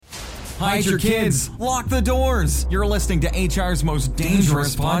hide your kids, lock the doors. You're listening to HR's most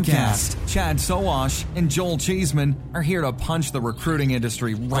dangerous podcast. Chad Sowash and Joel Cheeseman are here to punch the recruiting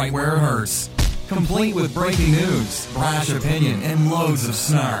industry right where it hurts. Complete with breaking news, brash opinion, and loads of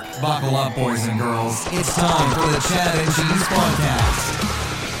snark. Buckle up, boys and girls. It's time for the Chad and Cheese Podcast.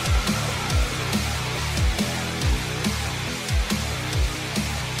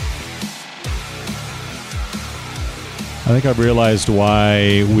 I think I've realized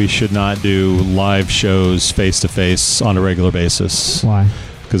why we should not do live shows face-to-face on a regular basis. Why?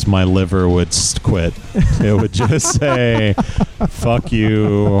 Because my liver would quit. It would just say, fuck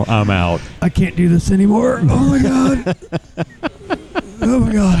you, I'm out. I can't do this anymore. Oh, my God. Oh,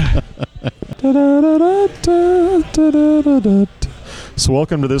 my God. So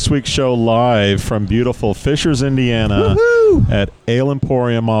welcome to this week's show live from beautiful Fishers, Indiana. Woohoo! At Ale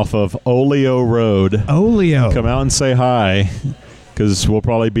Emporium off of Oleo Road. Oleo. Come out and say hi, because we'll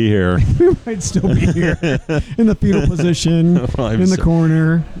probably be here. We might still be here in the fetal position, in the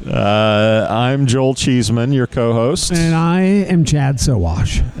corner. I'm Joel Cheeseman, your co-host. And I am Chad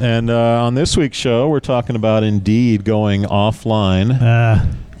Sowash. And on this week's show, we're talking about Indeed going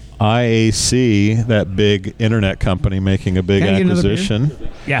offline. IAC, that big internet company, making a big acquisition.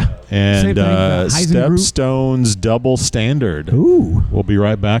 Yeah. And StepStone's double standard. Ooh. We'll be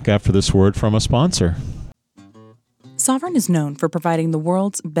right back after this word from a sponsor. Sovren is known for providing the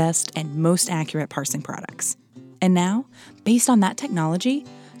world's best and most accurate parsing products. And now, based on that technology,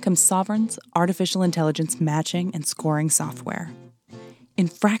 comes Sovren's artificial intelligence matching and scoring software. In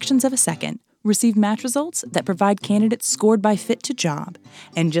fractions of a second, receive match results that provide candidates scored by fit to job,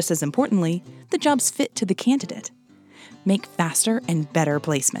 and just as importantly, the job's fit to the candidate. Make faster and better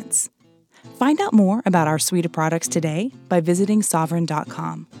placements. Find out more about our suite of products today by visiting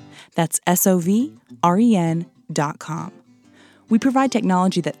Sovren.com. That's SOVREN.com. We provide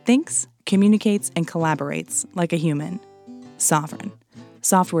technology that thinks, communicates, and collaborates like a human. Sovren.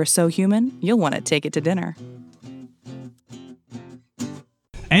 Software so human, you'll want to take it to dinner.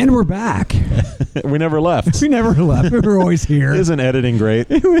 And we're back. We never left. We never left. We were always here. Isn't editing great?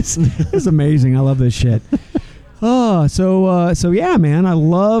 It was amazing. I love this shit. So yeah, man. I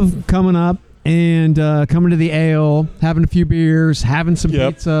love coming up and coming to the ale, having a few beers, having some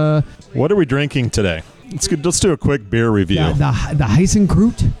pizza. What are we drinking today? Let's do a quick beer review. Yeah, the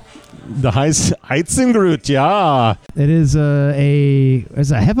Heisengrut. The Heisengrut, yeah. It is a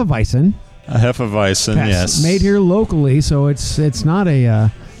Hefeweizen. A Hefeweizen, yes. Made here locally, so it's not a.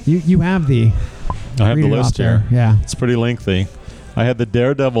 You have the. I have the list here. Yeah, it's pretty lengthy. I had the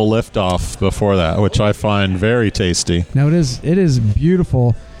Daredevil Liftoff before that, which I find very tasty. No, it is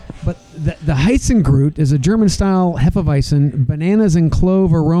beautiful. But the Heisengrut is a German-style Hefeweizen, bananas and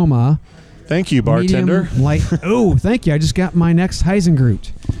clove aroma. Thank you, bartender. Light. Oh, thank you. I just got my next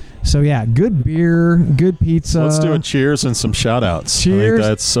Heisengrut. So, yeah, good beer, good pizza. Let's do a cheers and some shout-outs. Cheers. I think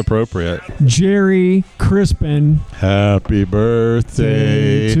that's appropriate. Jerry Crispin. Happy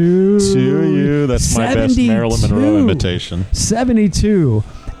birthday to you. That's my best Marilyn Monroe invitation. 72.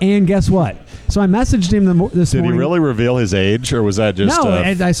 And guess what? So I messaged him this morning. Did he really reveal his age, or was that just... No,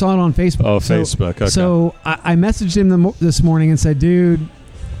 I saw it on Facebook. Oh, Facebook. Okay. So I messaged him this morning and said, dude...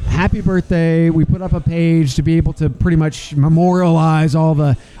 Happy birthday. We put up a page to be able to pretty much memorialize all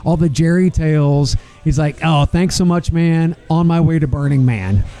the Jerry tales. He's like, oh, thanks so much, man. On my way to Burning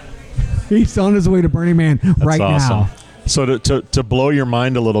Man. He's on his way to Burning Man right awesome. now. So to blow your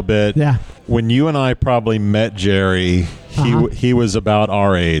mind a little bit, yeah. When you and I probably met Jerry, he was about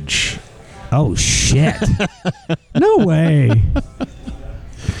our age. Oh, shit. No way.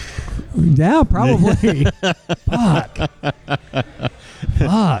 Yeah, probably. Fuck.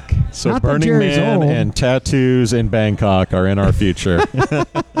 So Not Burning Man and tattoos in Bangkok are in our future.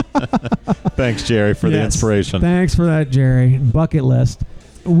 Thanks, Jerry, for the inspiration. Thanks for that, Jerry. Bucket list.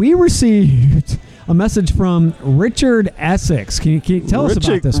 We received a message from Richard Essex. Can you tell us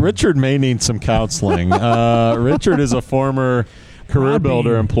about this one? Richard may need some counseling. Richard is a former Career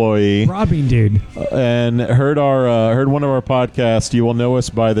Builder employee. Broadbean dude. And heard one of our podcasts, You Will Know Us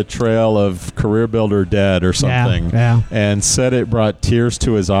by the Trail of Career Builder Dead or something. Yeah. And said it brought tears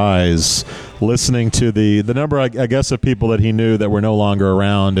to his eyes listening to the number, I guess, of people that he knew that were no longer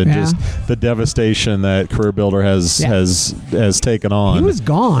around, and just the devastation that Career Builder has taken on. He was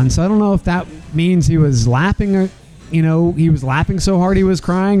gone, so I don't know if that means he was laughing or... he was laughing so hard he was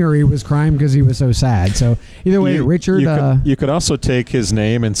crying, or he was crying because he was so sad. So either way, Richard... You could also take his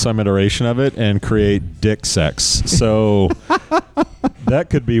name and some iteration of it and create Dick Sex. So that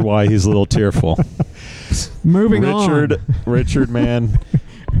could be why he's a little tearful. Moving on. Richard, man,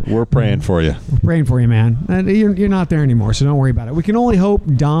 we're praying for you. We're praying for you, man. You're not there anymore, so don't worry about it. We can only hope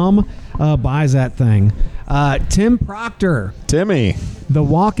Dom buys that thing. Tim Proctor. Timmy. The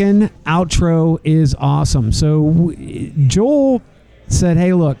walk-in outro is awesome. So Joel said,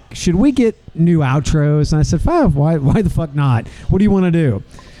 hey, look, should we get new outros? And I said, why the fuck not? What do you want to do?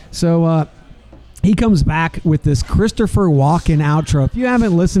 So he comes back with this Christopher Walken outro. If you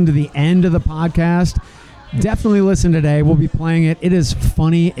haven't listened to the end of the podcast, definitely listen today. We'll be playing it. It is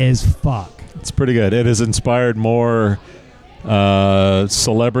funny as fuck. It's pretty good. It has inspired more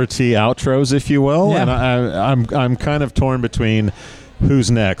celebrity outros, if you will. Yeah. And I'm kind of torn between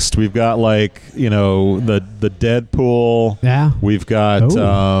who's next. We've got the Deadpool. Yeah. We've got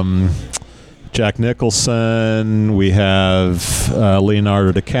Jack Nicholson. We have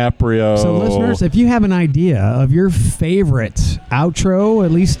Leonardo DiCaprio. So listeners, if you have an idea of your favorite outro,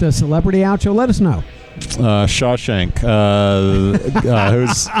 at least a celebrity outro, let us know. Shawshank.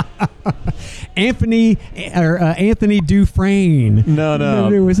 Who's Anthony Dufresne? No.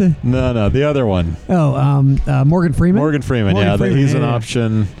 The other one. Morgan Freeman. Morgan Freeman. He's an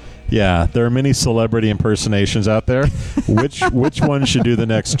option. Yeah, there are many celebrity impersonations out there. Which one should do the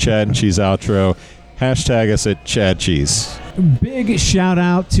next Chad and Cheese outro? Hashtag us at Chad Cheese. Big shout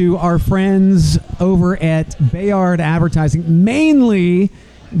out to our friends over at Bayard Advertising, mainly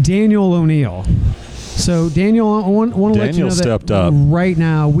Daniel O'Neill. So, Daniel, I want to let you know that stepped up. Right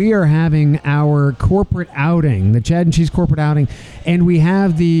now we are having our corporate outing, the Chad and Cheese corporate outing, and we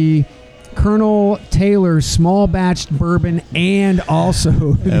have the Colonel Taylor small batched bourbon and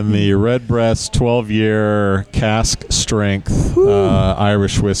also and the Redbreast 12-year cask strength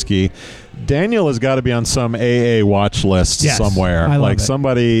Irish whiskey. Daniel has got to be on some AA watch list somewhere. Like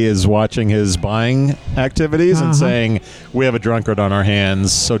somebody is watching his buying activities and saying, we have a drunkard on our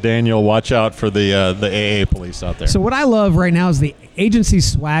hands. So Daniel, watch out for the AA police out there. So what I love right now is the agency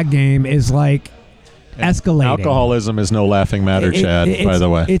swag game is like escalating. Alcoholism is no laughing matter, Chad, by the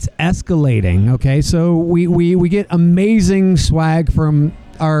way. It's escalating, okay? So we get amazing swag from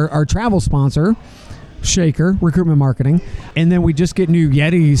our travel sponsor, Shaker Recruitment Marketing, and then we just get new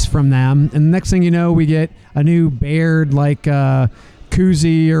Yetis from them, and the next thing you know, we get a new Baird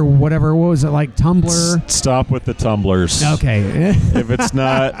koozie or whatever. What was it, like tumbler? Stop with the tumblers. Okay. if it's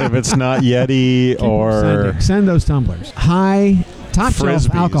not Yeti or send those tumblers. Top Frisbees.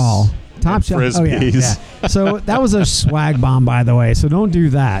 shelf alcohol. Top shelf. Frisbees. Yeah. So that was a swag bomb, by the way. So don't do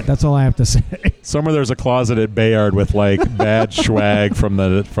that. That's all I have to say. Somewhere there's a closet at Bayard with bad swag from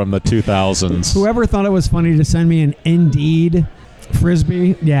the 2000s. Whoever thought it was funny to send me an Indeed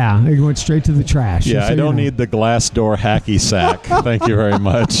Frisbee, it went straight to the trash. Yeah, so I don't need the glass door hacky sack. Thank you very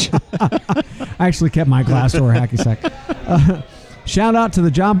much. I actually kept my glass door hacky sack. Shout out to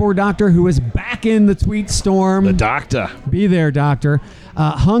the job board doctor who is back in the tweet storm. The doctor. Be there, doctor.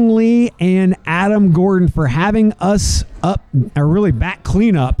 Hung Lee and Adam Gordon for having us up, or really back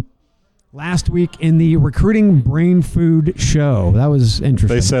cleanup last week in the Recruiting Brain Food show. That was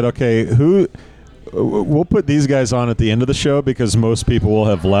interesting. They said, okay, we'll put these guys on at the end of the show because most people will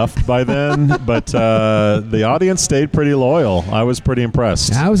have left by then. But the audience stayed pretty loyal. I was pretty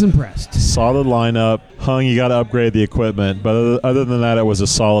impressed. I was impressed. Solid lineup. Hung, you got to upgrade the equipment. But other than that, it was a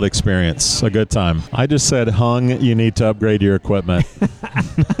solid experience. A good time. I just said, Hung, you need to upgrade your equipment.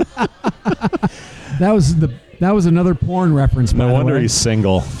 That was another porn reference. No wonder he's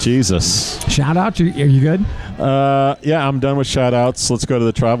single. Jesus. Shout out. Are you good? Yeah, I'm done with shout outs. Let's go to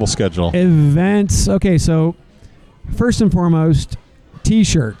the travel schedule. Events. Okay, so first and foremost,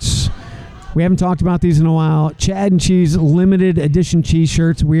 T-shirts. We haven't talked about these in a while. Chad and Cheese limited edition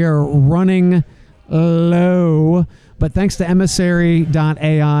T-shirts. We are running low, but thanks to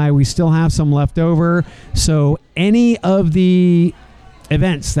emissary.ai, we still have some left over. So any of the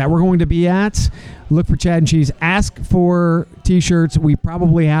events that we're going to be at, look for Chad and Cheese. Ask for T-shirts. We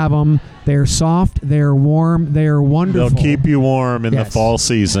probably have them. They're soft. They're warm. They're wonderful. They'll keep you warm in the fall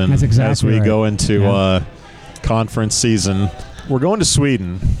season. That's exactly as we right. go into conference season. We're going to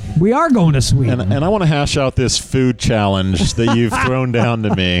Sweden. We are going to Sweden. And I want to hash out this food challenge that you've thrown down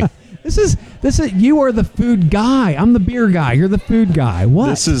to me. This is you are the food guy. I'm the beer guy. You're the food guy. What?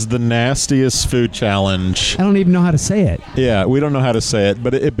 This is the nastiest food challenge. I don't even know how to say it. Yeah, we don't know how to say it,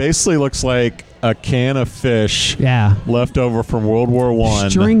 but it basically looks like a can of fish left over from World War I.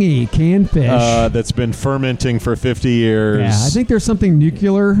 Stringy canned fish. That's been fermenting for 50 years. Yeah, I think there's something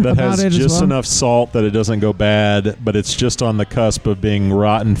nuclear that about has it just as well. enough salt that it doesn't go bad, but it's just on the cusp of being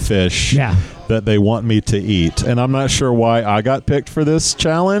rotten fish that they want me to eat. And I'm not sure why I got picked for this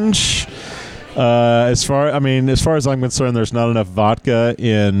challenge. As far as I'm concerned, there's not enough vodka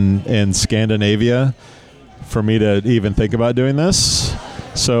in Scandinavia for me to even think about doing this.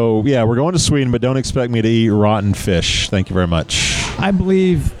 So, yeah, we're going to Sweden, but don't expect me to eat rotten fish. Thank you very much. I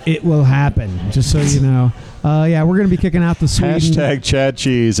believe it will happen, just so you know. Yeah, we're going to be kicking out the Sweden. Hashtag Chad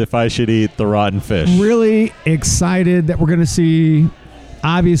Cheese if I should eat the rotten fish. Really excited that we're going to see,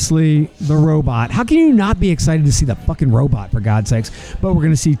 obviously, the robot. How can you not be excited to see the fucking robot, for God's sakes? But we're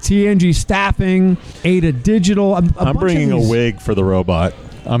going to see TNG Staffing, Ada Digital. I'm bringing a wig for the robot.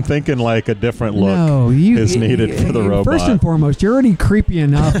 I'm thinking like a different look is needed for the robot. First and foremost, you're already creepy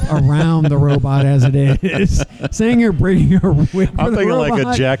enough around the robot as it is. Saying you're bringing a wig for I'm thinking like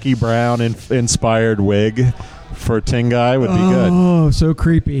a Jackie Brown inspired wig for Tingai would be good. Oh, so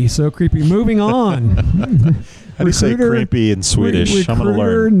creepy. So creepy. Moving on. How do you say creepy in Swedish? I'm going to learn.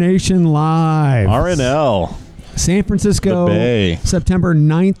 Recruiter Nation Live. RNL. San Francisco, The Bay. September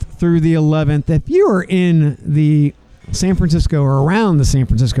 9th through the 11th. If you are in the San Francisco or around the San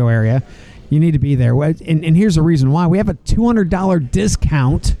Francisco area, you need to be there. And here's the reason why. We have a $200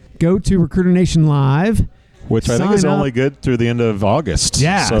 discount. Go to Recruiter Nation Live. Which I think is only good through the end of August.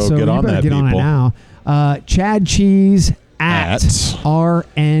 Yeah. So get on that, get people. On it now. Chad Cheese at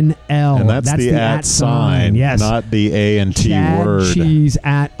RNL. And that's the at sign, yes. not the A and T Chad word. Cheese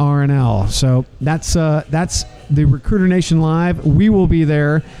at RNL. So that's the Recruiter Nation Live. We will be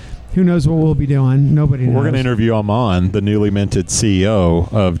there. Who knows what we'll be doing? Nobody knows. We're going to interview Aman, the newly minted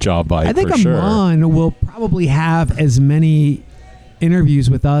CEO of JobBite. I think for sure. Aman will probably have as many interviews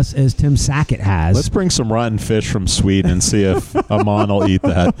with us as Tim Sackett has. Let's bring some rotten fish from Sweden and see if Aman will eat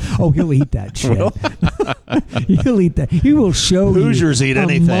that. Oh, he'll eat that shit. He'll eat that. He will show Hoosiers eat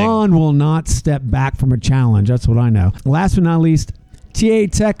anything. Aman will not step back from a challenge. That's what I know. Last but not least, TA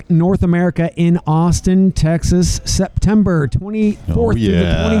Tech North America in Austin, Texas, September 24th through the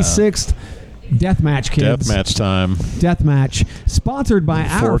 26th. Deathmatch, kids. Deathmatch time. Deathmatch. Sponsored by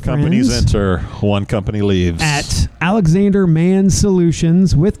our 4 companies enter, 1 company leaves. At Alexander Man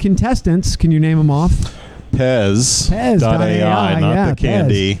Solutions with contestants. Can you name them off? Pez.ai, not the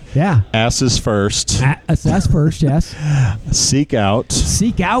candy. Pez. Yeah. Asses First. Assess First, yes. Seek Out.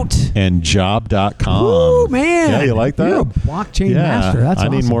 And Job.com. Ooh, man. Yeah, you like that? You're a blockchain master. That's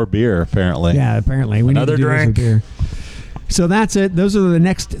awesome. I need more beer, apparently. Yeah, apparently. We Another need to do drink. this with beer. So that's it. Those are the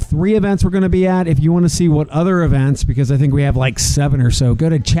next 3 events we're going to be at. If you want to see what other events, because I think we have like 7 or so, go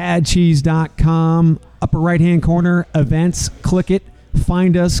to chadcheese.com, upper right-hand corner, events, click it,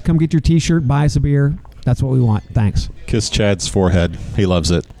 find us, come get your T-shirt, buy us a beer. That's what we want. Thanks. Kiss Chad's forehead. He loves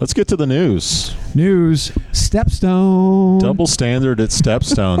it. Let's get to the news. Stepstone. Double standard at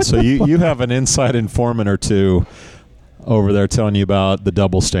Stepstone. So you have an inside informant or two over there telling you about the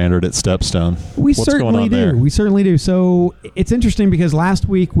double standard at Stepstone. What's going on there? We certainly do. So it's interesting because last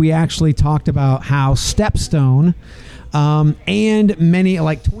week we actually talked about how Stepstone and many,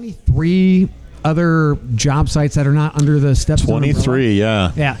 like 23 other job sites that are not under the Stepstone 23,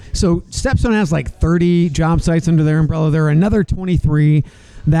 umbrella. Yeah. So Stepstone has like 30 job sites under their umbrella. There are another 23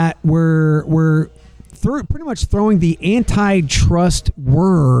 that were pretty much throwing the antitrust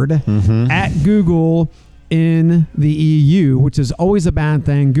word at Google in the EU, which is always a bad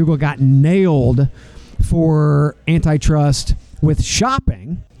thing. Google got nailed for antitrust with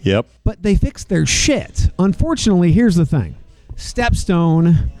shopping. Yep. But they fixed their shit. Unfortunately, here's the thing.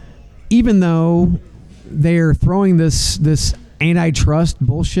 Stepstone, even though they're throwing this antitrust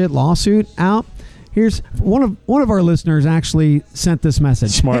bullshit lawsuit out, here's one of our listeners actually sent this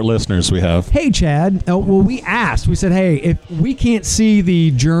message. Smart listeners we have. Hey, Chad. Well, we asked. We said, hey, if we can't see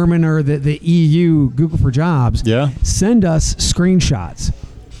the German or the EU Google for Jobs, send us screenshots.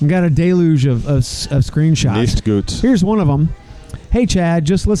 We got a deluge of screenshots. Nicht gut. Here's one of them. Hey, Chad,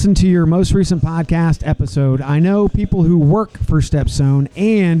 just listen to your most recent podcast episode. I know people who work for Stepstone,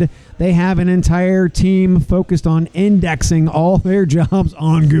 and they have an entire team focused on indexing all their jobs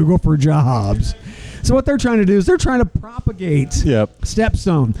on Google for Jobs. So what they're trying to do is they're trying to propagate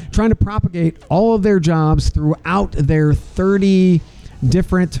Stepstone, trying to propagate all of their jobs throughout their 30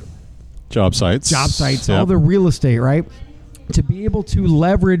 different job sites, all the real estate, right? To be able to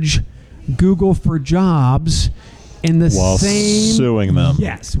leverage Google for Jobs in the while same suing them.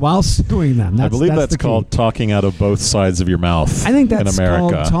 Yes, while suing them. I believe that's called talking out of both sides of your mouth. I think that's in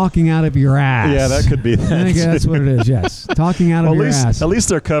America. called talking out of your ass. Yeah, that could be that. I think that's what it is, yes. Talking out of your ass. At least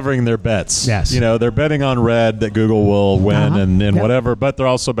they're covering their bets. Yes. You know, they're betting on red that Google will win and whatever, but they're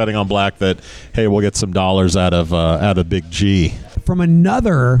also betting on black that, hey, we'll get some dollars out of Big G. From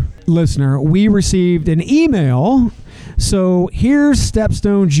another listener, we received an email. So here's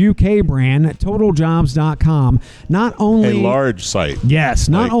Stepstone's UK brand, TotalJobs.com. Not only a large site. Yes,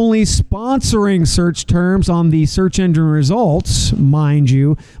 not only sponsoring search terms on the search engine results, mind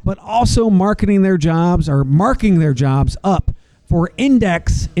you, but also marketing their jobs or marking their jobs up for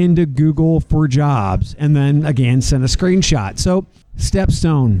index into Google for Jobs. And then again, send a screenshot. So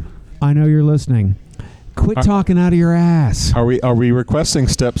Stepstone, I know you're listening. Quit talking out of your ass. Are we requesting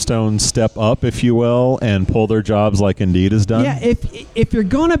Stepstone step up, if you will, and pull their jobs like Indeed has done? Yeah, if you're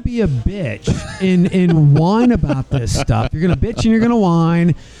gonna be a bitch and whine about this stuff, you're gonna bitch and you're gonna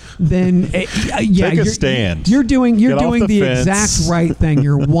whine. Then take a stand. You're doing the fence. exact right thing.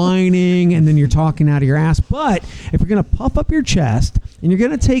 You're whining and then you're talking out of your ass. But if you're gonna puff up your chest and you're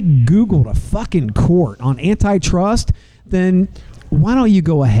gonna take Google to fucking court on antitrust, then why don't you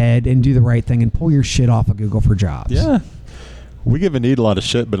go ahead and do the right thing and pull your shit off of Google for Jobs? Yeah. We give Indeed a lot of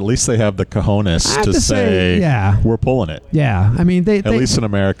shit, but at least they have the cojones to say, we're pulling it. Yeah. I mean, at least in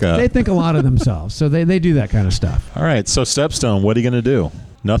America. They think a lot of themselves, so they do that kind of stuff. All right. So Stepstone, what are you going to do?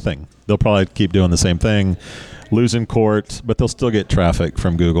 Nothing. They'll probably keep doing the same thing, lose in court, but they'll still get traffic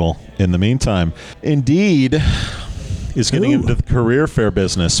from Google in the meantime. Indeed is getting into the career fair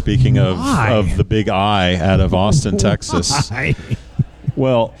business, speaking of the big I out of Austin, Texas.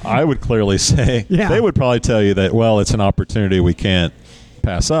 Well, I would clearly say, they would probably tell you that, well, it's an opportunity we can't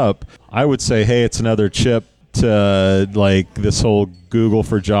pass up. I would say, hey, it's another chip to, like, this whole Google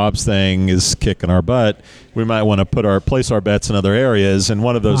for Jobs thing is kicking our butt. We might want to place our bets in other areas, and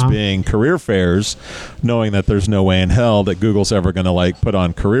one of those being career fairs, knowing that there's no way in hell that Google's ever going to put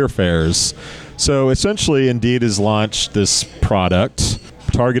on career fairs. So essentially, Indeed has launched this product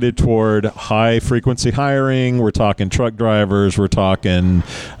targeted toward high-frequency hiring. We're talking truck drivers. We're talking,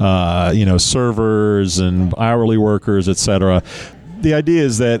 servers and hourly workers, etc. The idea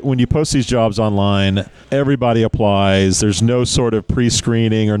is that when you post these jobs online, everybody applies. There's no sort of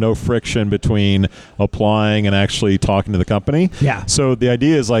pre-screening or no friction between applying and actually talking to the company. Yeah. So the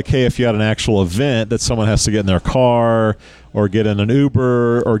idea is hey, if you had an actual event that someone has to get in their car or get in an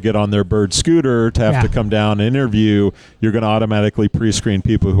Uber or get on their Bird scooter to have to come down and interview, you're going to automatically pre-screen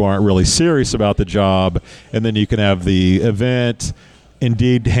people who aren't really serious about the job, and then you can have the event.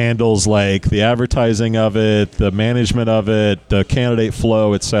 Indeed handles the advertising of it, the management of it, the candidate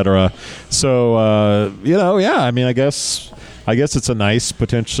flow, etc. So, I mean, I guess it's a nice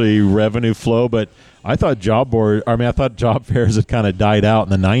potentially revenue flow, but I thought job fairs had kind of died out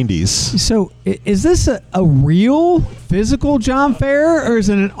in the 90s. So is this a real physical job fair, or is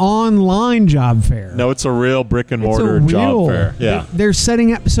it an online job fair? No, it's a real brick and mortar job fair. Yeah. They're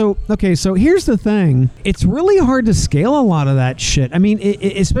setting up. So here's the thing. It's really hard to scale a lot of that shit. I mean,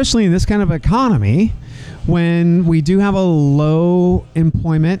 especially in this kind of economy, when we do have a low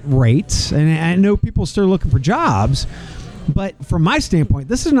employment rate, and I know people still looking for jobs. But from my standpoint,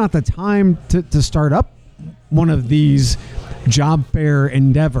 this is not the time to start up one of these job fair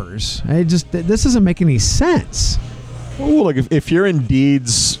endeavors. This doesn't make any sense. Well, look, if you're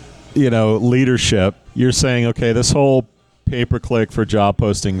Indeed's, leadership, you're saying, okay, this whole pay-per-click for job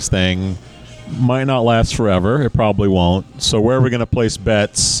postings thing might not last forever. It probably won't. So where are we going to place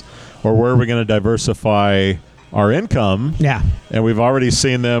bets, or where are we going to diversify our income? Yeah. And we've already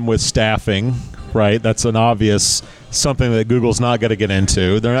seen them with staffing, right? That's an obvious something that Google's not going to get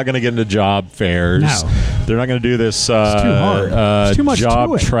into. They're not going to get into job fairs. No. They're not going to do this it's too hard. It's too much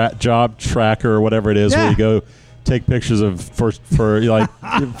job tracker or whatever it is, where you go take pictures of for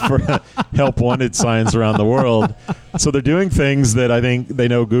help wanted signs around the world. So they're doing things that I think they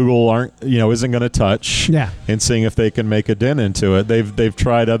know Google isn't going to touch. Yeah. And seeing if they can make a dent into it. They've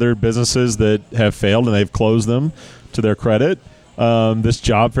tried other businesses that have failed, and they've closed them, to their credit. This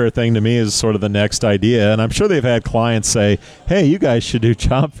job fair thing to me is sort of the next idea. And I'm sure they've had clients say, hey, you guys should do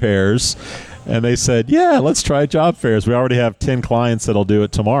job fairs. And they said, yeah, let's try job fairs. We already have 10 clients that'll do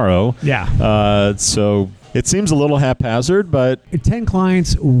it tomorrow. Yeah. So it seems a little haphazard, but 10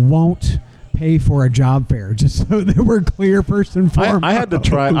 clients won't pay for a job fair, just so that we're clear first and foremost.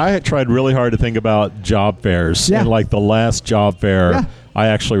 I had tried really hard to think about job fairs. Yeah. And the last job fair I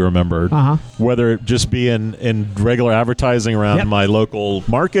actually remembered, whether it just be in regular advertising around my local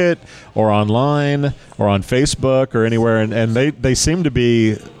market, or online, or on Facebook, or anywhere, and they seem to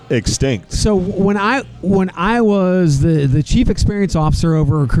be extinct. So when I was the chief experience officer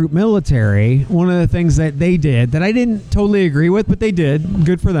over Recruit Military, one of the things that they did that I didn't totally agree with, but they did,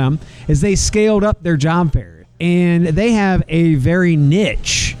 good for them, is they scaled up their job fair, and they have a very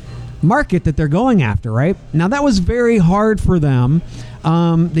niche market that they're going after. Right now, that was very hard for them.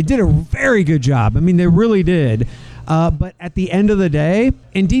 They did a very good job. I mean, they really did. But at the end of the day,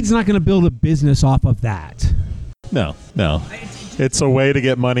 Indeed's not going to build a business off of that. No. It's a way to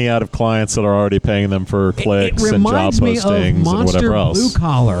get money out of clients that are already paying them for clicks and job postings and whatever else. Blue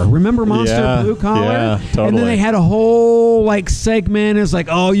Collar. Remember Monster Blue Collar? Yeah, totally. And then they had a whole segment. It's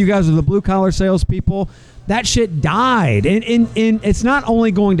oh, you guys are the blue collar salespeople. That shit died. And it's not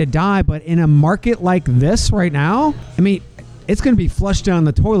only going to die, but in a market like this right now, I mean, it's going to be flushed down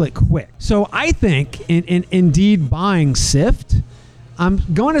the toilet quick. So I think in Indeed buying Sift, I'm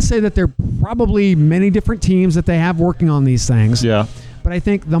going to say that there are probably many different teams that they have working on these things. Yeah. But I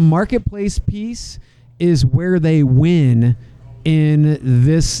think the marketplace piece is where they win in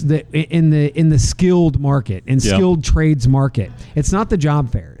the skilled market and skilled trades market. It's not the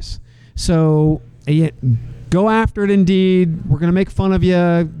job fairs. So go after it, Indeed. We're going to make fun of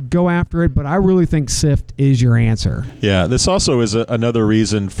you. Go after it. But I really think Sift is your answer. Yeah, this also is another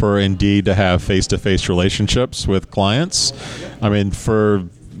reason for Indeed to have face-to-face relationships with clients. I mean,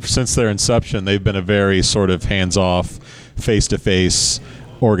 since their inception, they've been a very sort of hands-off, face-to-face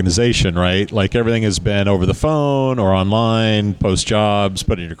organization, right? Like everything has been over the phone or online, post jobs,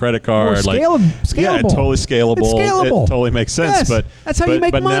 put in your credit card. Scalable. Yeah, totally scalable. It's scalable. It totally makes sense. Yes, but that's how you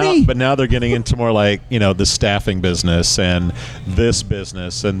make money. But now they're getting into more like, the staffing business and this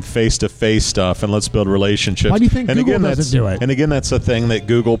business and face-to-face stuff, and let's build relationships. Why do you think Google doesn't do it? And again, that's a thing that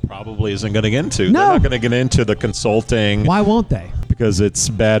Google probably isn't going to get into. No. They're not going to get into the consulting. Why won't they? Because it's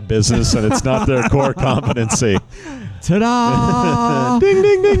bad business and it's not their core competency. Ta-da! Ding,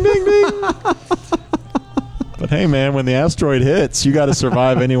 ding, ding, ding, ding. But hey, man, when the asteroid hits, you got to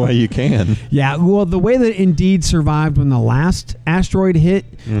survive any way you can. Yeah, well, the way that Indeed survived when the last asteroid hit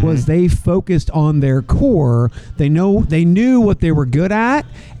was they focused on their core. They knew what they were good at,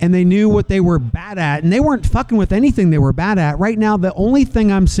 and they knew what they were bad at, and they weren't fucking with anything they were bad at. Right now, the only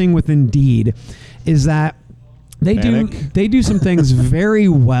thing I'm seeing with Indeed is that they do some things very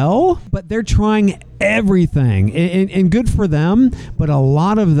well, but they're trying everything, and good for them. But a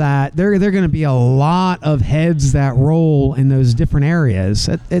lot of that, they're going to be a lot of heads that roll in those different areas.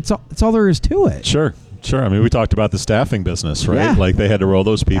 It's all there is to it. Sure. I mean, we talked about the staffing business, right? Yeah. Like they had to roll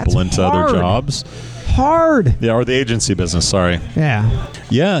those people into other jobs. Hard. Yeah, or the agency business. Sorry. Yeah.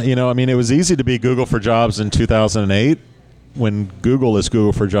 Yeah. I mean, it was easy to be Google for Jobs in 2008. When Google is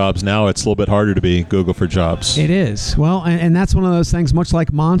Google for Jobs now, it's a little bit harder to be Google for Jobs. It is. Well, and that's one of those things, much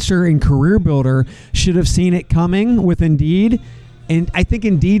like Monster and Career Builder should have seen it coming with Indeed. And I think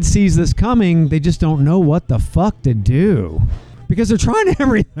Indeed sees this coming. They just don't know what the fuck to do because they're trying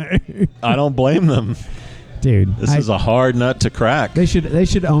everything. I don't blame them. Dude, this is a hard nut to crack. They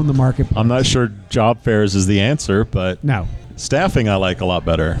should own the market. I'm not sure job fairs is the answer, but no. Staffing I like a lot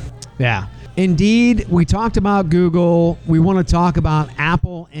better. Yeah. Indeed, we talked about Google. We want to talk about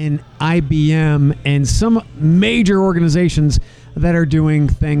Apple and IBM and some major organizations that are doing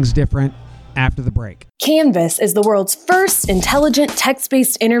things different after the break. Canvas is the world's first intelligent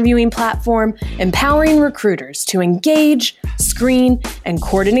text-based interviewing platform, empowering recruiters to engage, screen, and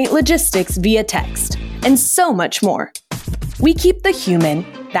coordinate logistics via text, and so much more. We keep the human,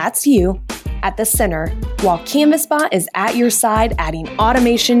 that's you, at the center, while CanvasBot is at your side adding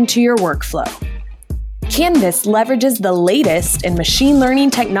automation to your workflow. Canvas leverages the latest in machine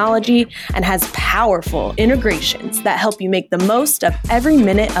learning technology and has powerful integrations that help you make the most of every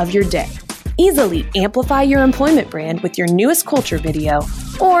minute of your day. Easily amplify your employment brand with your newest culture video,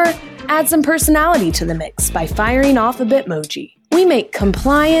 or add some personality to the mix by firing off a Bitmoji. We make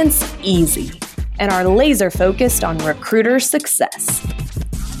compliance easy and are laser focused on recruiter success.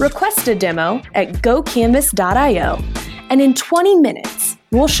 Request a demo at gocanvas.io, and in 20 minutes,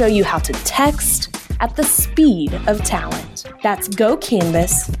 we'll show you how to text at the speed of talent. That's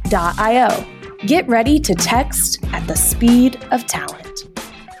gocanvas.io. Get ready to text at the speed of talent.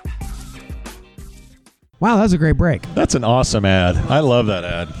 Wow, that was a great break. That's an awesome ad. I love that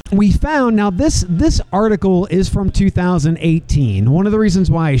ad. We found, now this article is from 2018. One of the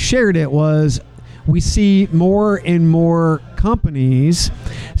reasons why I shared it was we see more and more companies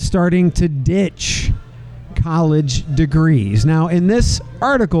starting to ditch college degrees. Now, in this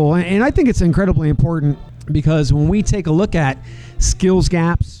article, and I think it's incredibly important because when we take a look at skills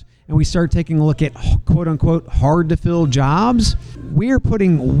gaps and we start taking a look at quote unquote hard to fill jobs, we are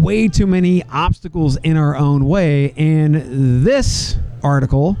putting way too many obstacles in our own way. And this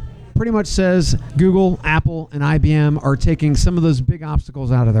article pretty much says Google, Apple, and IBM are taking some of those big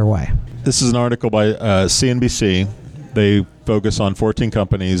obstacles out of their way. This is an article by CNBC. They focus on 14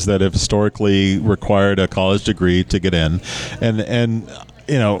 companies that have historically required a college degree to get in. And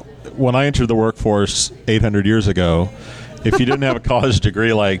when I entered the workforce 800 years ago, if you didn't have a college degree,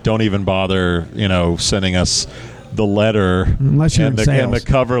 don't even bother, sending us the letter unless you're and the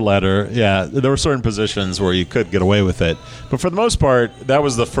cover letter. Yeah, there were certain positions where you could get away with it, but for the most part, that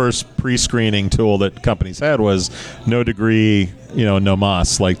was the first pre-screening tool that companies had was no degree, no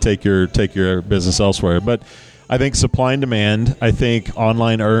mas, take your business elsewhere. But I think supply and demand, I think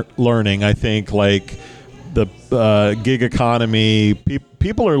online learning, I think gig economy.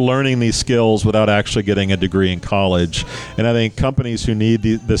 People are learning these skills without actually getting a degree in college. And I think companies who need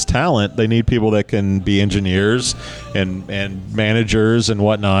this talent, they need people that can be engineers and managers and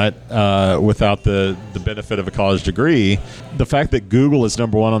whatnot without the benefit of a college degree. The fact that Google is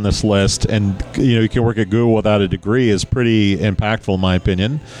number one on this list, and you can work at Google without a degree, is pretty impactful in my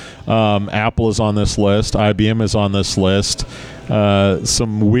opinion. Apple is on this list. IBM is on this list.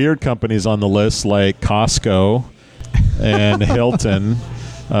 Some weird companies on the list like Costco and Hilton.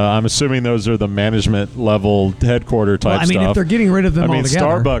 I'm assuming those are the management level headquarter type stuff. If they're getting rid of them altogether.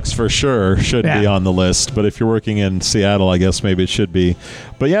 Starbucks for sure should be on the list, but if you're working in Seattle, I guess maybe it should be.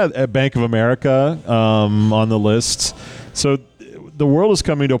 But yeah, at Bank of America on the list. So the world is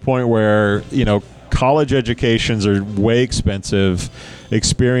coming to a point where, college educations are way expensive.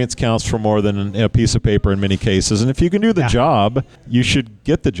 Experience counts for more than a piece of paper in many cases. And if you can do the job, you should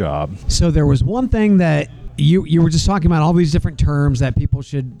get the job. So there was one thing that you were just talking about, all these different terms that people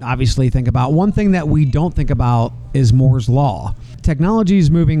should obviously think about. One thing that we don't think about is Moore's Law. Technology is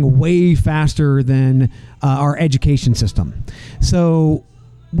moving way faster than our education system. So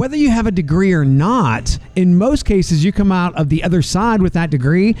whether you have a degree or not, in most cases, you come out of the other side with that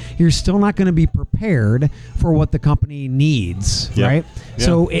degree, you're still not going to be prepared for what the company needs, right? Yeah.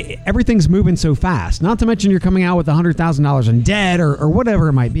 So everything's moving so fast. Not to mention you're coming out with $100,000 in debt or whatever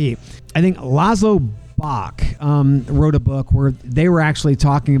it might be. I think Laszlo Bock wrote a book where they were actually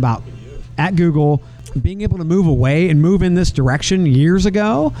talking about, at Google, being able to move away and move in this direction years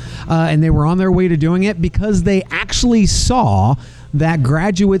ago, and they were on their way to doing it because they actually saw that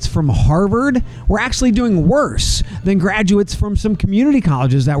graduates from Harvard were actually doing worse than graduates from some community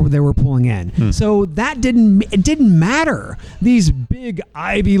colleges that they were pulling in. So it didn't matter. These big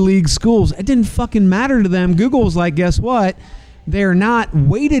Ivy League schools, it didn't fucking matter to them. Google was like, guess what? They're not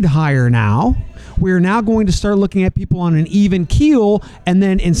weighted higher now. We're now going to start looking at people on an even keel, and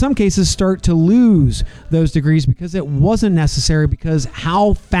then in some cases start to lose those degrees because it wasn't necessary, because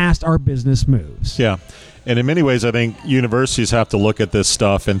how fast our business moves. Yeah. And in many ways, I think universities have to look at this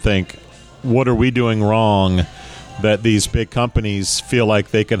stuff and think, what are we doing wrong that these big companies feel like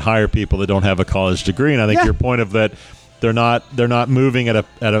they can hire people that don't have a college degree? And I think your point of that, they're not moving at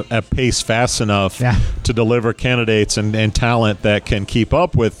a pace fast enough to deliver candidates and talent that can keep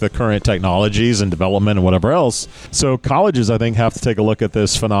up with the current technologies and development and whatever else. So colleges, I think, have to take a look at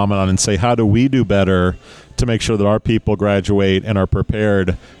this phenomenon and say, how do we do better to make sure that our people graduate and are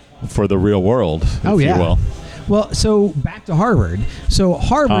prepared for the real world, if you will. Well, so back to Harvard. So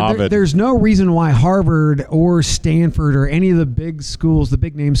Harvard, there's no reason why Harvard or Stanford or any of the big schools, the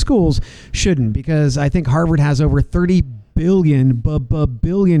big name schools, shouldn't, because I think Harvard has over $30 billion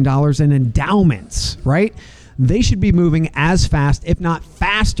in endowments, right? They should be moving as fast, if not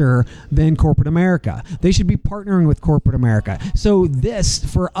faster, than corporate America. They should be partnering with corporate America. So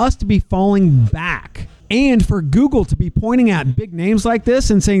for us to be falling back, and for Google to be pointing at big names like this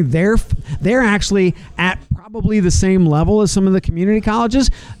and saying they're actually at probably the same level as some of the community colleges,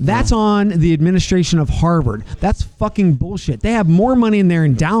 that's on the administration of Harvard. That's fucking bullshit. They have more money in their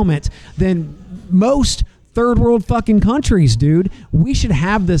endowment than most third world fucking countries, dude. We should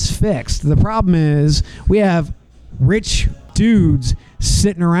have this fixed. The problem is we have rich dudes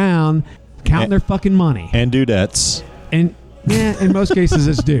sitting around counting their fucking money. And dudettes. And in most cases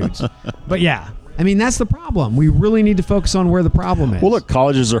it's dudes. But yeah. I mean, that's the problem. We really need to focus on where the problem is. Well, look,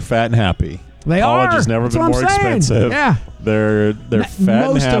 colleges are fat and happy. College has never been more expensive. Yeah. They're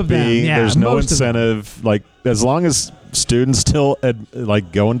fat and happy. There's no incentive. Like, as long as students still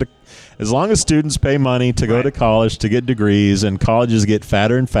as long as students pay money to go to college to get degrees, and colleges get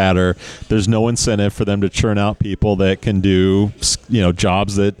fatter and fatter, there's no incentive for them to churn out people that can do,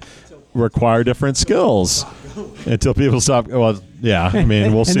 jobs that require different skills. Until people stop. Well, yeah. I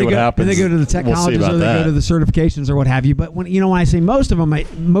mean, we'll see what happens. And they go to the tech colleges, or they go to the certifications or what have you. But when I say most of them,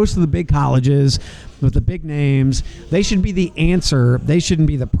 most of the big colleges with the big names, they should be the answer. They shouldn't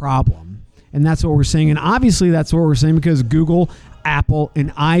be the problem. And that's what we're seeing. And obviously, that's what we're saying because Google, Apple,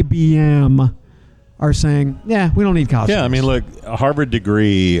 and IBM are saying, we don't need college. Yeah, I mean, look, a Harvard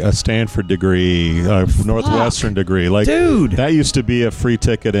degree, a Stanford degree, a Northwestern degree, dude, that used to be a free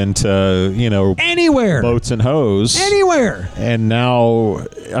ticket into, anywhere, boats and hoes, anywhere. And now,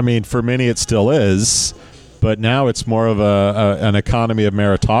 I mean, for many it still is, but now it's more of an economy of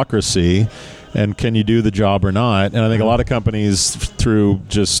meritocracy, and can you do the job or not? And I think a lot of companies, through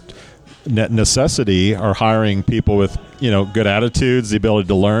just necessity are hiring people with good attitudes, the ability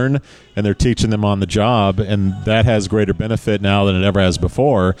to learn, and they're teaching them on the job, and that has greater benefit now than it ever has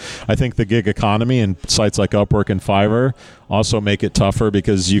before. I think the gig economy and sites like Upwork and Fiverr also make it tougher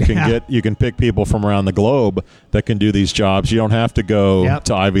because you can pick people from around the globe that can do these jobs. You don't have to go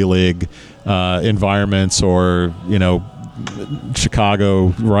to Ivy League environments or Chicago,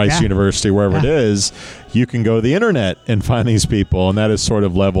 Rice University, wherever it is. You can go to the internet and find these people, and that has sort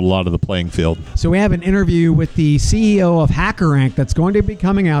of leveled a lot of the playing field. So we have an interview with the CEO of HackerRank that's going to be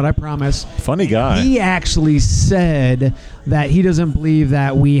coming out, I promise. Funny guy. He actually said that he doesn't believe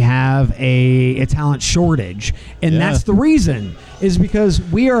that we have a talent shortage, and that's the reason, is because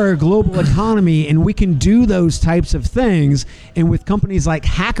we are a global economy and we can do those types of things, and with companies like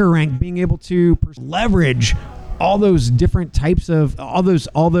HackerRank being able to leverage all those different types of all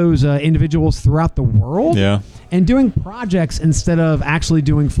those individuals throughout the world, and doing projects instead of actually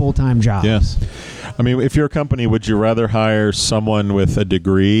doing full-time jobs. Yes, I mean, if you're a company, would you rather hire someone with a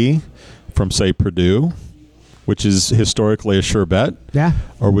degree from, say, Purdue, which is historically a sure bet? Yeah.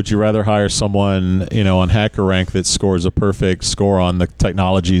 Or would you rather hire someone, on HackerRank that scores a perfect score on the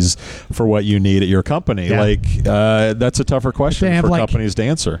technologies for what you need at your company? Yeah. That's a tougher question for companies to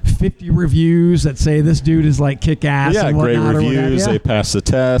answer. 50 reviews that say this dude is kick-ass and great whatnot. Reviews. They pass the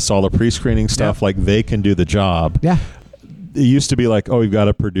test, all the pre-screening stuff. They can do the job. Yeah. It used to be you've got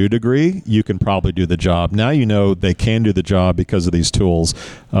a Purdue degree, you can probably do the job. Now they can do the job because of these tools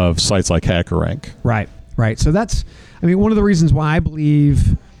of sites like HackerRank. Right. So that's, one of the reasons why I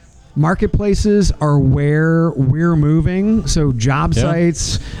believe marketplaces are where we're moving. So job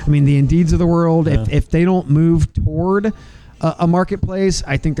sites, the Indeeds of the world, if they don't move toward a marketplace,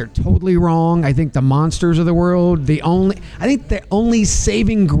 I think they're totally wrong. I think the Monsters of the world, the only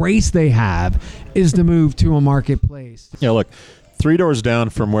saving grace they have is to move to a marketplace. Yeah, look. 3 doors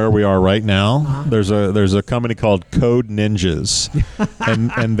down from where we are right now, there's a company called Code Ninjas,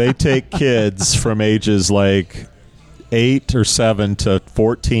 and they take kids from ages 8 or 7 to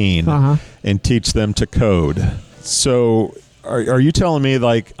 14 and teach them to code. So are you telling me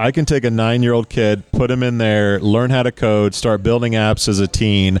I can take a 9-year-old kid, put him in there, learn how to code, start building apps as a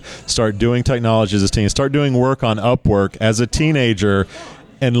teen, start doing technology as a teen, start doing work on Upwork as a teenager,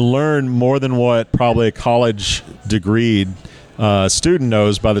 and learn more than what probably a college degreed student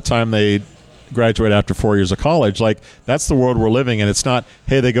knows by the time they graduate after 4 years of college? That's the world we're living in. It's not,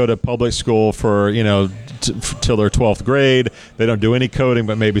 hey, they go to public school for till their 12th grade, they don't do any coding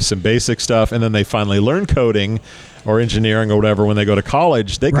but maybe some basic stuff, and then they finally learn coding or engineering or whatever when they go to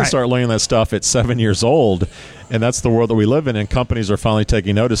college. They can start learning that stuff at 7 years old, and that's the world that we live in. And companies are finally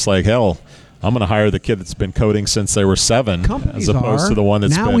taking notice, hell, I'm going to hire the kid that's been coding since they were 7, companies as opposed to the one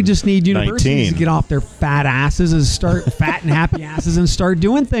that's now been we just need universities 19. to get off their fat asses and start fat and happy asses and start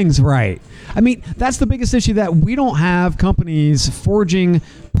doing things right. That's the biggest issue, that we don't have companies forging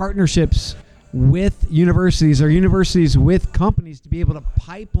partnerships with universities or universities with companies to be able to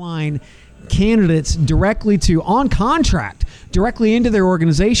pipeline candidates directly on contract directly into their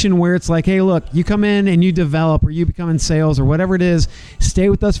organization, where it's hey, look, you come in and you develop, or you become in sales or whatever it is, stay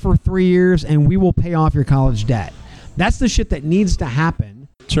with us for 3 years and we will pay off your college debt. That's the shit that needs to happen.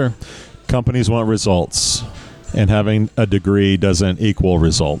 Sure. Companies want results, and having a degree doesn't equal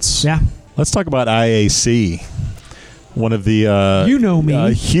results. Yeah. Let's talk about IAC. One of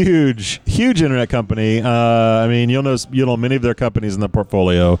the huge internet company. You'll know many of their companies in the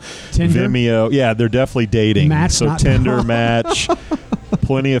portfolio. Tinder? Vimeo, they're definitely dating. Match, so Tinder, Match,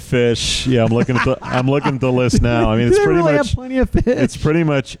 Plenty of Fish. Yeah, I'm looking at the list now. It's pretty much have Plenty of Fish. It's pretty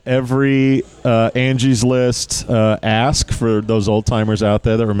much every Angie's List. Ask, for those old timers out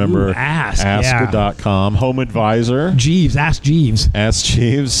there that remember. Ask.com. Home Advisor. Jeeves. Ask Jeeves. Ask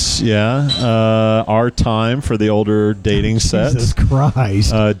Jeeves. Yeah. Our Time for the older dating set. Jesus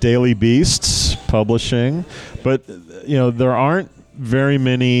Christ. Daily Beasts Publishing. But there aren't very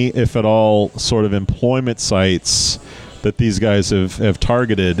many, if at all, sort of employment sites that these guys have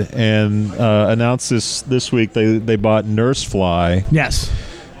targeted, and announced this week they bought NurseFly. Yes.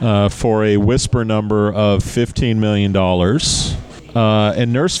 For a whisper number of $15 million.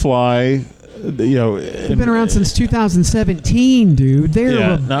 And NurseFly, they've been around since 2017, dude.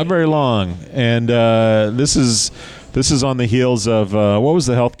 They're not very long. And this is on the heels of what was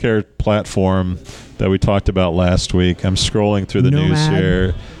the healthcare platform that we talked about last week? I'm scrolling through the news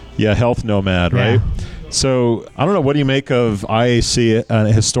here. Yeah, Health Nomad, right? So I don't know. What do you make of IAC,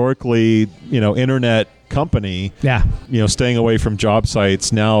 a historically, internet company? Yeah. Staying away from job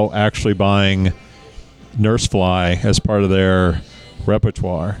sites, now actually buying NurseFly as part of their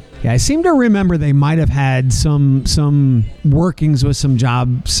repertoire. Yeah, I seem to remember they might have had some workings with some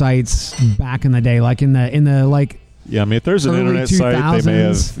job sites back in the day, like in the like. Yeah, I mean, if there's an early internet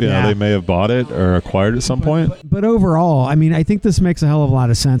 2000s, site, they may have bought it or acquired it at some point. But overall, I mean, I think this makes a hell of a lot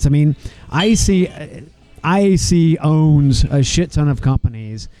of sense. I mean, IAC owns a shit ton of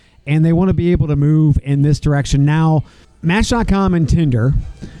companies, and they want to be able to move in this direction. Now, Match.com and Tinder,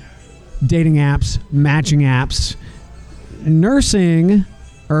 dating apps, matching apps, nursing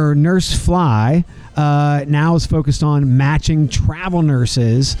or Nursefly now is focused on matching travel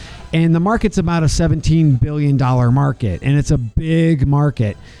nurses, and the market's about a $17 billion market, and it's a big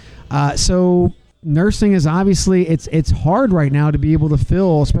market. So nursing is obviously, it's hard right now to be able to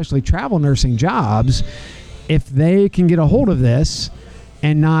fill, especially travel nursing jobs. If they can get a hold of this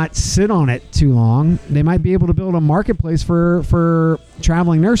and not sit on it too long, they might be able to build a marketplace for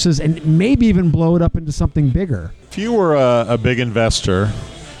traveling nurses and maybe even blow it up into something bigger. If you were a big investor,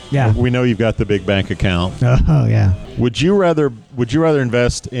 yeah, we know you've got the big bank account. Oh yeah. Would you rather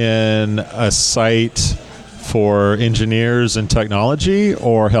invest in a site for engineers and technology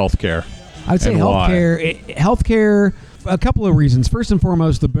or healthcare? I would say healthcare. A couple of reasons. First and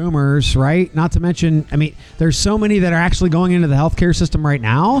foremost, the boomers, right? Not to mention, I mean, there's so many that are actually going into the healthcare system right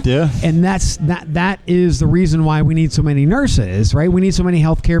now. Yeah. And that is the reason why we need so many nurses, right? We need so many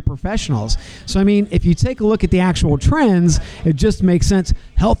healthcare professionals. So, I mean, if you take a look at the actual trends, it just makes sense.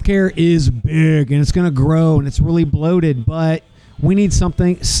 Healthcare is big and it's going to grow and it's really bloated, but we need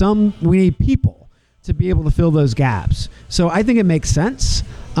we need people to be able to fill those gaps. So I think it makes sense.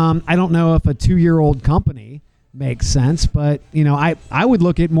 I don't know if a 2-year-old company makes sense, but I would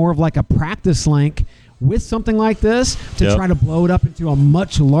look at more of like a practice link with something like this to try to blow it up into a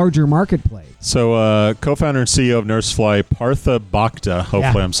much larger marketplace. So co-founder and CEO of Nursefly, Partha Bhakta,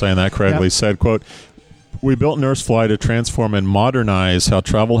 hopefully I'm saying that correctly, said, quote, "We built Nursefly to transform and modernize how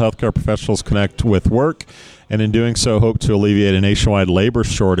travel healthcare professionals connect with work, and in doing so hope to alleviate a nationwide labor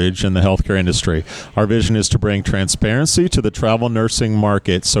shortage in the healthcare industry. Our vision is to bring transparency to the travel nursing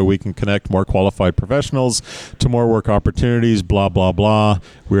market so we can connect more qualified professionals to more work opportunities, blah, blah, blah.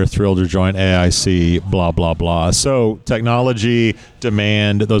 We are thrilled to join AIC, blah, blah, blah." So technology,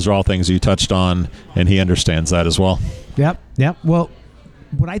 demand, those are all things you touched on, and he understands that as well. Yep. Well,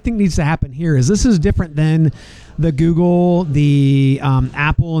 what I think needs to happen here is this is different than the Google, the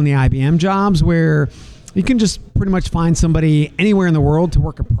Apple, and the IBM jobs where you can just pretty much find somebody anywhere in the world to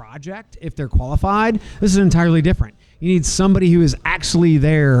work a project if they're qualified. This is entirely different. You need somebody who is actually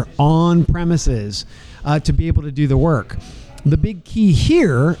there on premises to be able to do the work. The big key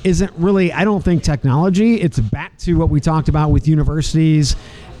here isn't really, I don't think, technology. It's back to what we talked about with universities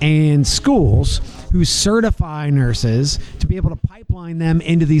and schools who certify nurses to be able to pipeline them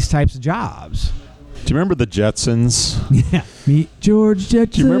into these types of jobs. Do you remember the Jetsons? Yeah. Meet George Jetson.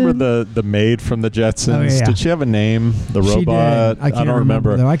 Do you remember the maid from the Jetsons? Oh, yeah. Did she have a name? The She robot? did. I can't don't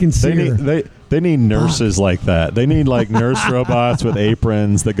remember. though. I can see her. They need nurses like that. They need like nurse robots with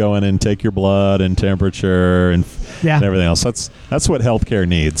aprons that go in and take your blood and temperature and everything else. That's what healthcare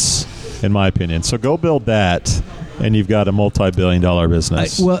needs, in my opinion. So go build that, and you've got a multi-billion-dollar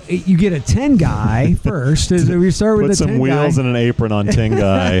business. Well, you get a 10 guy first. We start with Put the 10 some wheels guy. and an apron on 10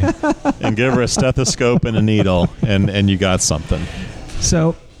 guy and give her a stethoscope and a needle, and you got something.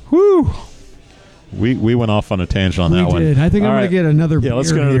 So, whew. We went off on a tangent on that one. We did. I think All I'm going to get another beer. Yeah,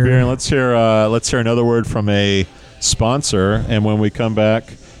 let's go to the beer, and let's hear another word from a sponsor. And when we come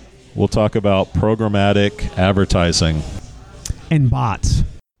back, we'll talk about programmatic advertising and bots.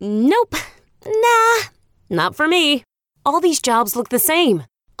 Nope. Nah. Not for me. All these jobs look the same.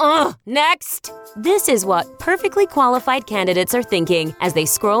 Next! This is what perfectly qualified candidates are thinking as they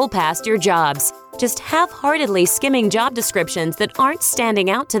scroll past your jobs, just half-heartedly skimming job descriptions that aren't standing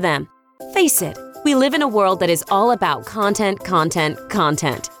out to them. Face it, we live in a world that is all about content.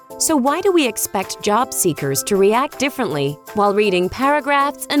 So why do we expect job seekers to react differently while reading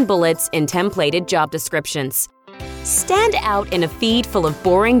paragraphs and bullets in templated job descriptions? Stand out in a feed full of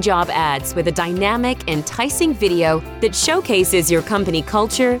boring job ads with a dynamic, enticing video that showcases your company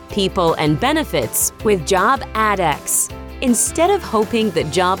culture, people, and benefits with Job AdX. Instead of hoping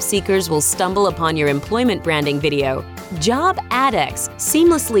that job seekers will stumble upon your employment branding video, Job AdX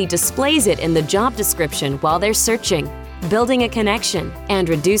seamlessly displays it in the job description while they're searching, building a connection, and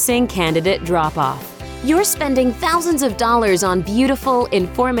reducing candidate drop-off. You're spending thousands of dollars on beautiful,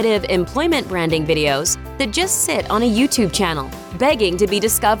 informative employment branding videos that just sit on a YouTube channel, begging to be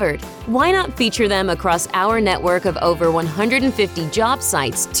discovered. Why not feature them across our network of over 150 job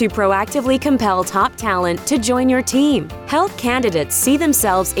sites to proactively compel top talent to join your team? Help candidates see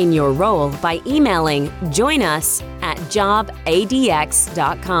themselves in your role by emailing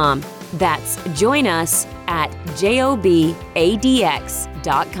joinus@jobadx.com. That's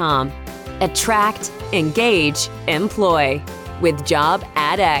joinus@jobadx.com. Attract, engage, employ with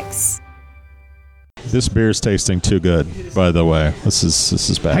JobAdX. This beer's tasting too good, by the way. This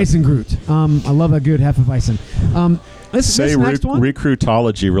is bad. Heisengrut. I love a good Hefeweizen. This next one?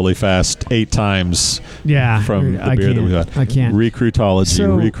 Recruitology really fast 8 times from the beer that we had. I can't.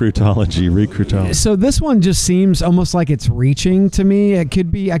 Recruitology. So this one just seems almost like it's reaching to me. I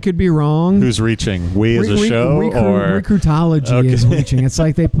could be wrong. Who's reaching? We as a show? Or Recruitology is reaching. It's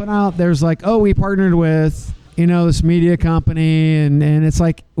like they put out, there's like, oh, we partnered with, this media company, and it's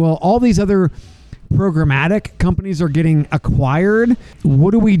like, well, all these other programmatic companies are getting acquired.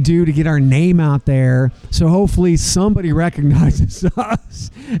 What do we do to get our name out there so hopefully somebody recognizes us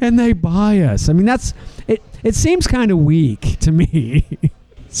and they buy us? I mean, that's it. It seems kind of weak to me.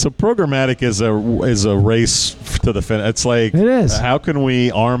 So programmatic is a race to the finish. It's like, it is. How can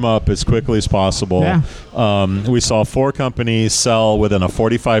we arm up as quickly as possible? Yeah. We saw 4 companies sell within a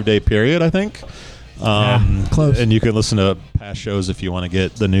 45-day period, I think. Close. And you can listen to past shows if you want to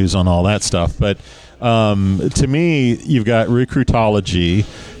get the news on all that stuff. But to me, you've got Recruitology,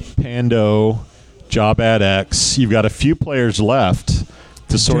 Pando, JobAdX. You've got a few players left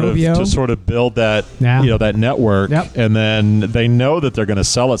to sort of build that that network, and then they know that they're going to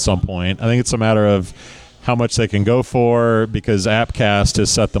sell at some point. I think it's a matter of how much they can go for, because Appcast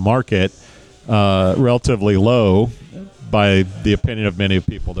has set the market relatively low, by the opinion of many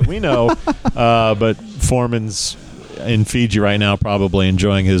people that we know. But Foreman's in Fiji right now, probably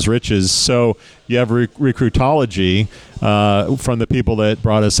enjoying his riches. So you have Recruitology from the people that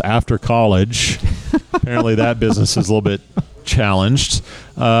brought us after college. Apparently that business is a little bit challenged.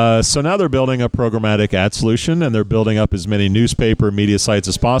 So now they're building a programmatic ad solution, and they're building up as many newspaper media sites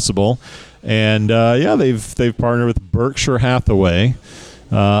as possible. And they've partnered with Berkshire Hathaway,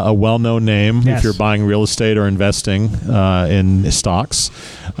 a well-known name if you're buying real estate or investing in stocks.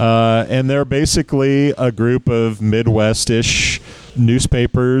 And they're basically a group of Midwest-ish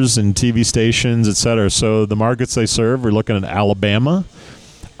newspapers and TV stations, et cetera. So the markets they serve, we're looking at Alabama,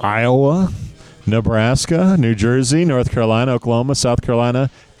 Iowa, Nebraska, New Jersey, North Carolina, Oklahoma, South Carolina,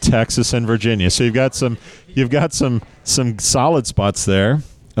 Texas, and Virginia. So you've got some solid spots there.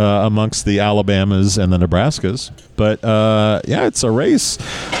 Amongst the Alabamas and the Nebraskas. But, it's a race.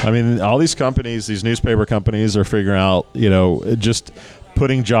 I mean, all these companies, these newspaper companies are figuring out, just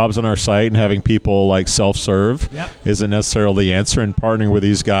putting jobs on our site and having people like self-serve isn't necessarily the answer, and partnering with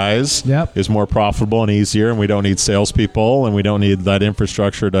these guys is more profitable and easier, and we don't need salespeople and we don't need that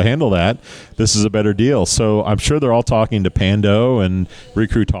infrastructure to handle that. This is a better deal. So I'm sure they're all talking to Pando and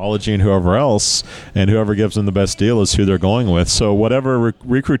Recruitology and whoever else, and whoever gives them the best deal is who they're going with. So whatever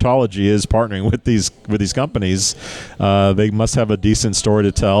Recruitology is partnering with these companies, they must have a decent story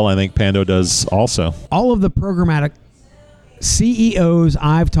to tell. I think Pando does also. All of the programmatic CEOs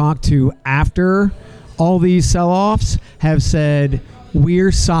I've talked to after all these sell-offs have said,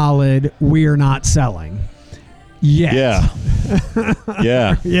 we're solid, we're not selling yet.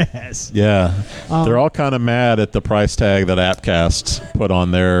 Yeah. Yes. Yeah. They're all kind of mad at the price tag that Appcast put on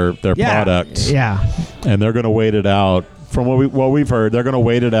their product. Yeah. And they're going to wait it out. From what we've heard, they're going to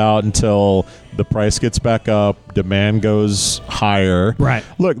wait it out until the price gets back up, demand goes higher. Right.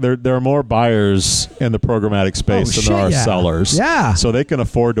 Look, there are more buyers in the programmatic space than there are sellers. Yeah. So they can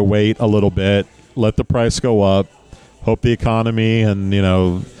afford to wait a little bit, let the price go up, hope the economy and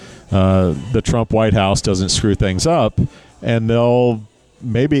the Trump White House doesn't screw things up, and they'll.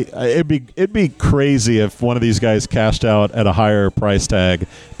 Maybe it'd be crazy if one of these guys cashed out at a higher price tag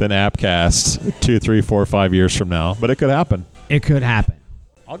than Appcast 2, 3, 4, 5 years from now. But it could happen. It could happen.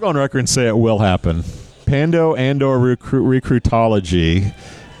 I'll go on record and say it will happen. Pando and/or Recruitology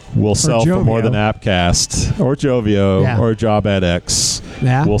will sell for more than Appcast, or Jovio, or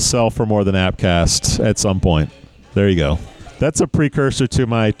JobAdX will sell for more than Appcast at some point. There you go. That's a precursor to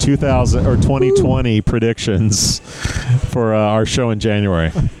my 2020 predictions for our show in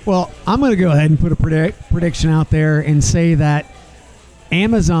January. Well, I'm going to go ahead and put a prediction out there and say that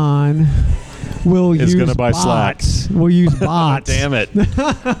Amazon is going to buy Slack. We'll use bots. Damn it!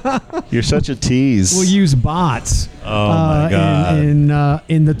 You're such a tease. We'll use bots. Oh my god! In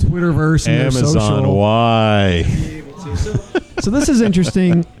the Twitterverse and Amazon, why? So this is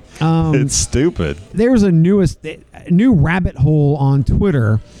interesting. It's stupid. There's a new rabbit hole on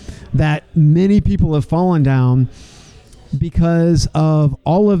Twitter that many people have fallen down. because of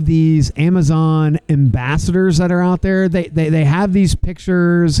all of these Amazon ambassadors that are out there. They have these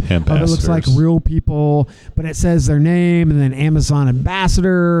pictures of it looks like real people, but it says their name and then Amazon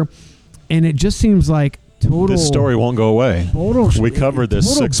ambassador, and it just seems like total. This story won't go away. We covered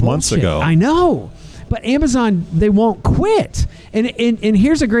this 6 months ago. I know. But Amazon, they won't quit. And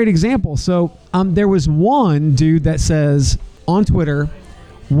here's a great example. So there was one dude that says on Twitter,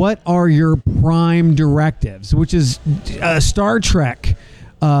 "What are your prime directives?" Which is a Star Trek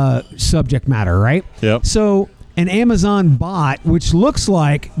subject matter, right? Yep. So an Amazon bot, which looks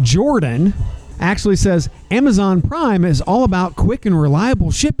like Jordan, actually says Amazon Prime is all about quick and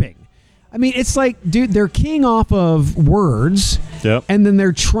reliable shipping. I mean, it's like, dude, they're keying off of words, and then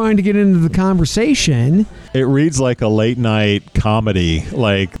they're trying to get into the conversation. It reads like a late night comedy.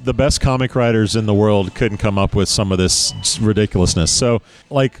 Like the best comic writers in the world couldn't come up with some of this ridiculousness. So,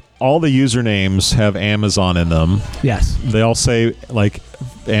 like, all the usernames have Amazon in them. Yes. They all say, like,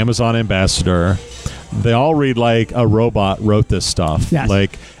 Amazon ambassador. They all read like a robot wrote this stuff. Yes.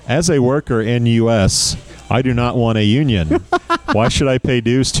 Like, as a worker in U.S., I do not want a union. Why should I pay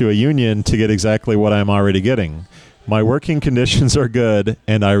dues to a union to get exactly what I'm already getting? My working conditions are good,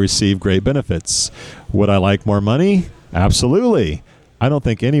 and I receive great benefits. Would I like more money? Absolutely. I don't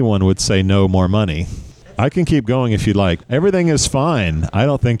think anyone would say no more money. I can keep going if you'd like. Everything is fine. I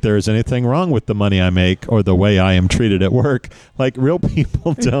don't think there is anything wrong with the money I make or the way I am treated at work. Like, real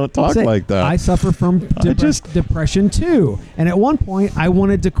people don't talk like that. I suffer from depression too. And at one point, I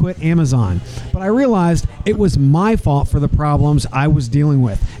wanted to quit Amazon. But I realized it was my fault for the problems I was dealing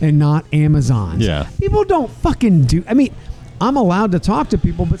with and not Amazon's. Yeah. People don't fucking do... I mean... I'm allowed to talk to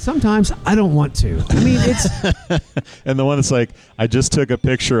people, but sometimes I don't want to. I mean, it's... And the one that's like, I just took a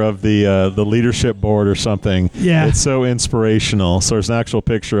picture of the leadership board or something. Yeah. It's so inspirational. So there's an actual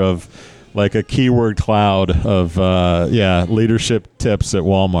picture of like a keyword cloud of, leadership tips at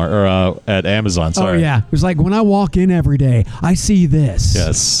Walmart or at Amazon. Sorry. Oh, yeah. It was like when I walk in every day, I see this.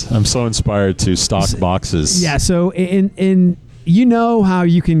 Yes. I'm so inspired to stock boxes. Yeah. So in you know how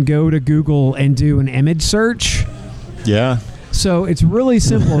you can go to Google and do an image search? Yeah. So it's really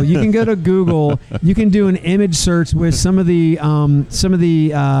simple. You can go to Google. You can do an image search with some of the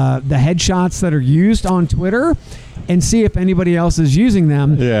headshots that are used on Twitter, and see if anybody else is using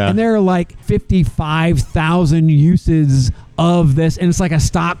them. Yeah. And there are like 55,000 uses of this, and it's like a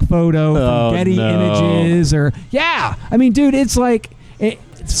stock photo from Getty Images, or I mean, dude, it's like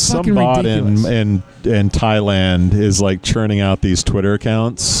it's some fucking bot ridiculous. in Thailand is like churning out these Twitter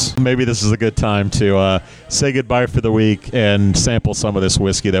accounts. Maybe this is a good time to say goodbye for the week and sample some of this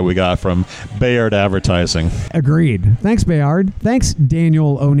whiskey that we got from Bayard Advertising. Agreed. Thanks, Bayard. Thanks,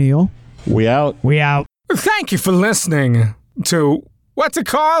 Daniel O'Neill. We out. We out. Thank you for listening to, what's it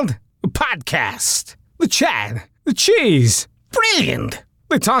called? A podcast. The Chad. The Cheese. Brilliant.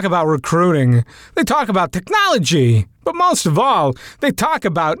 They talk about recruiting. They talk about technology. But most of all, they talk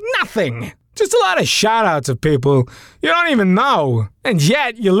about nothing. Just a lot of shout-outs of people you don't even know. And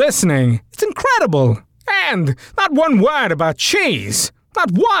yet you're listening. It's incredible. And not one word about cheese.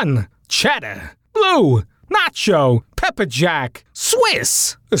 Not one. Cheddar. Blue. Nacho. Pepper Jack.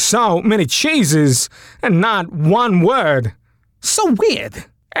 Swiss. So many cheeses and not one word. So weird.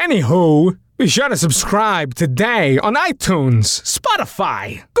 Anywho, be sure to subscribe today on iTunes,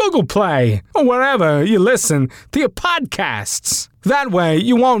 Spotify, Google Play, or wherever you listen to your podcasts. That way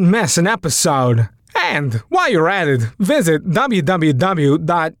you won't miss an episode. And while you're at it, visit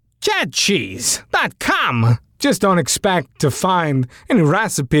www.chadcheese.com. Just don't expect to find any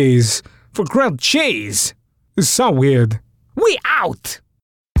recipes for grilled cheese. It's so weird. We out!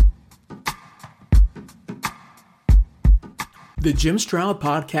 The Jim Stroud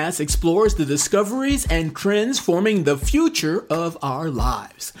Podcast explores the discoveries and trends forming the future of our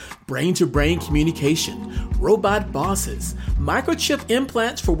lives. Brain-to-brain communication, robot bosses, microchip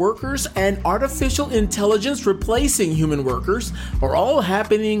implants for workers, and artificial intelligence replacing human workers are all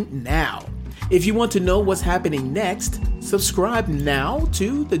happening now. If you want to know what's happening next, subscribe now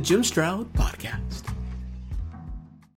to the Jim Stroud Podcast.